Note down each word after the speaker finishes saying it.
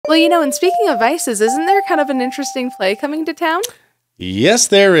Well, you know, and speaking of vices, isn't there kind of an interesting play coming to town? Yes,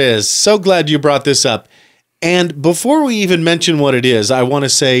 there is. So glad you brought this up. And before we even mention what it is, I want to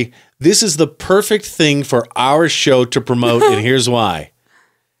say this is the perfect thing for our show to promote, and here's why.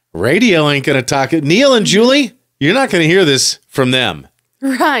 Radio ain't going to talk it. Neil and Julie, you're not going to hear this from them.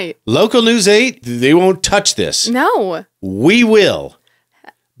 Right. Local News 8, they won't touch this. No. We will.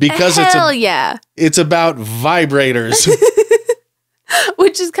 Because yeah. It's about vibrators.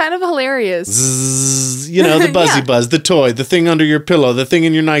 Which is kind of hilarious. Zzz, you know, the buzzy buzz, the toy, the thing under your pillow, the thing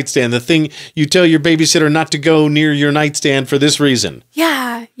in your nightstand, the thing you tell your babysitter not to go near your nightstand for this reason.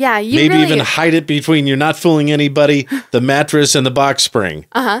 Yeah. You Maybe really... even hide it between you're not fooling anybody, the mattress and the box spring.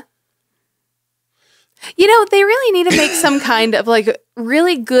 Uh-huh. You know, they really need to make some kind of like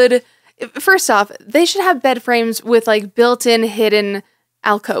really good... First off, they should have bed frames with like built-in hidden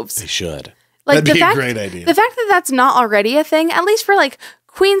alcoves. They should. Like That'd be a great idea. The fact that that's not already a thing, at least for like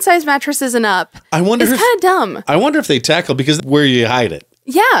queen size mattresses and up, is kind of dumb. I wonder if they tackle, because where you hide it.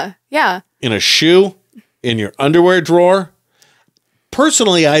 Yeah. In a shoe, in your underwear drawer.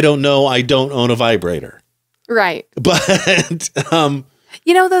 Personally, I don't know. I don't own a vibrator. Right. But,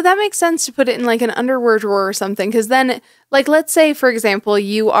 you know, though, that makes sense to put it in like an underwear drawer or something, because then, like, let's say, for example,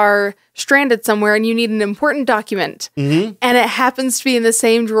 you are stranded somewhere and you need an important document, and it happens to be in the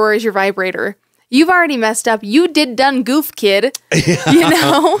same drawer as your vibrator. You've already messed up. You done goof, kid. Yeah. You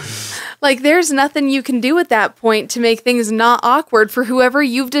know? Like, there's nothing you can do at that point to make things not awkward for whoever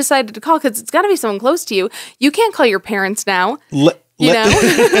you've decided to call, because it's got to be someone close to you. You can't call your parents now. You know,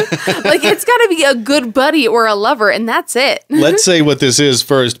 like it's got to be a good buddy or a lover, and that's it. Let's say what this is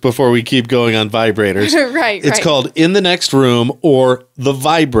first before we keep going on vibrators. Right. It's called In the Next Room, or The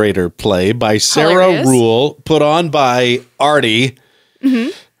Vibrator Play by Sarah Rule, put on by ARTI.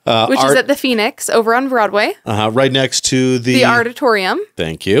 Which is at the Phoenix over on Broadway. Right next to the Auditorium.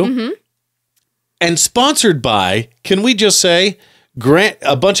 Thank you. And sponsored by, can we just say,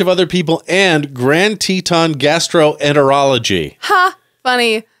 a bunch of other people and Grand Teton Gastroenterology. Ha!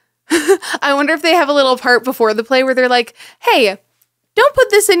 Funny. I wonder if they have a little part before the play where they're like, hey, don't put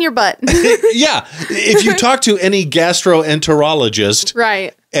this in your butt. Yeah. If you talk to any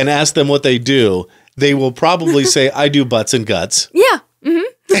gastroenterologist and ask them what they do, they will probably say, I do butts and guts. Yeah.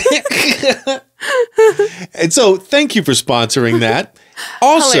 And so thank you for sponsoring that.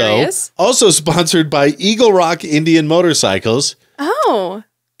 Also sponsored by Eagle Rock Indian Motorcycles. Oh.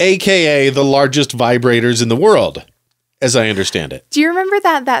 AKA the largest vibrators in the world, as I understand it. Do you remember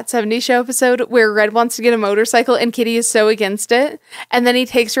that 70s show episode where Red wants to get a motorcycle and Kitty is so against it? And then he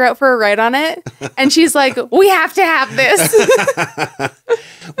takes her out for a ride on it. And she's like, we have to have this.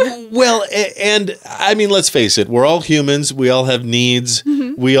 Well, and I mean, let's face it. We're all humans. We all have needs.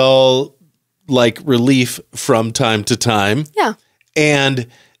 We all like relief from time to time. Yeah. And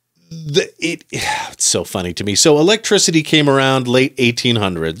it's so funny to me. So electricity came around late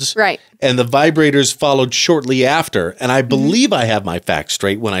 1800s. Right. And the vibrators followed shortly after. And I believe I have my facts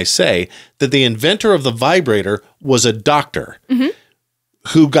straight when I say that the inventor of the vibrator was a doctor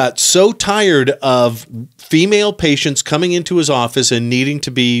who got so tired of female patients coming into his office and needing to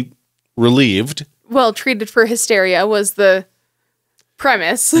be relieved. Well, treated for hysteria was the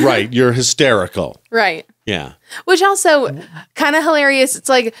premise. Right. You're hysterical. Right. Yeah. Which also kind of hilarious. It's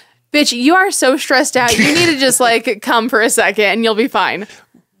like, bitch, you are so stressed out. You need to just like come for a second and you'll be fine.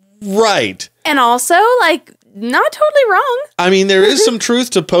 Right. And also like not totally wrong. I mean, there is some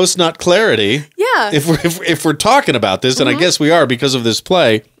truth to post-nut clarity. Yeah. If we're talking about this, and I guess we are because of this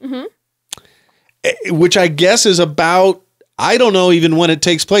play, which I guess is about, I don't know even when it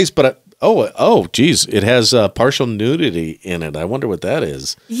takes place, but oh, geez, it has partial nudity in it. I wonder what that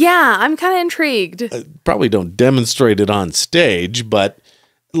is. Yeah, I'm kind of intrigued. Probably don't demonstrate it on stage, but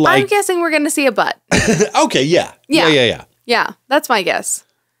like, I'm guessing we're going to see a butt. Okay, yeah. Yeah, that's my guess.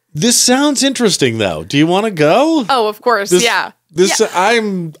 This sounds interesting, though. Do you want to go? Oh, of course, yeah.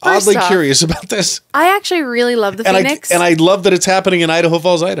 I'm oddly curious about this. I actually really love the Phoenix. And I love that it's happening in Idaho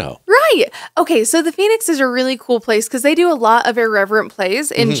Falls, Idaho. Right. Okay, so the Phoenix is a really cool place because they do a lot of irreverent plays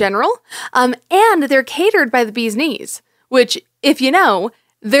in general. And they're catered by the Bee's Knees, which, if you know,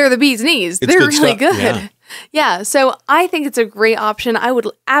 they're the Bee's Knees. They're really good. Yeah, so I think it's a great option. I would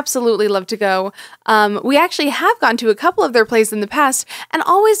absolutely love to go. We actually have gone to a couple of their plays in the past, and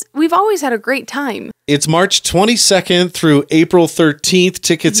we've always had a great time. It's March 22nd through April 13th.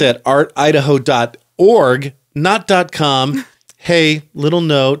 Tickets at artidaho.org, not .com. Hey, little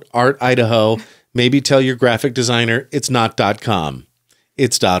note, Art Idaho. Maybe tell your graphic designer it's not .com.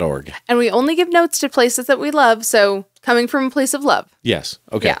 It's .org. And we only give notes to places that we love, so coming from a place of love. Yes.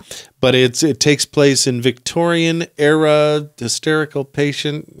 Okay. Yeah. But it takes place in Victorian era, hysterical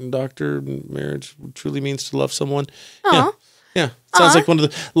patient, doctor, marriage truly means to love someone. Aw. Yeah. Sounds like one of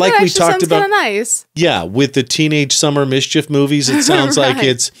the, like That we actually talked sounds about. kinda nice. Yeah. With the teenage summer mischief movies, it sounds like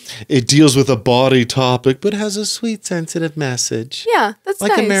it deals with a baudy topic, but has a sweet, sensitive message. Yeah, that's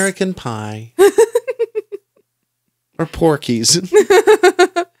like nice. American Pie. Or Porky's.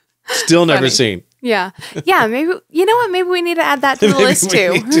 Still never seen. Yeah. Yeah, maybe, you know what? Maybe we need to add that to the list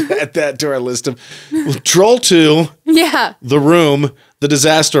too. We need to add that to our list of Troll 2, Yeah. The Room, The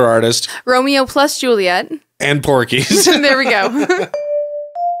Disaster Artist, Romeo plus Juliet. and Porky's. There we go.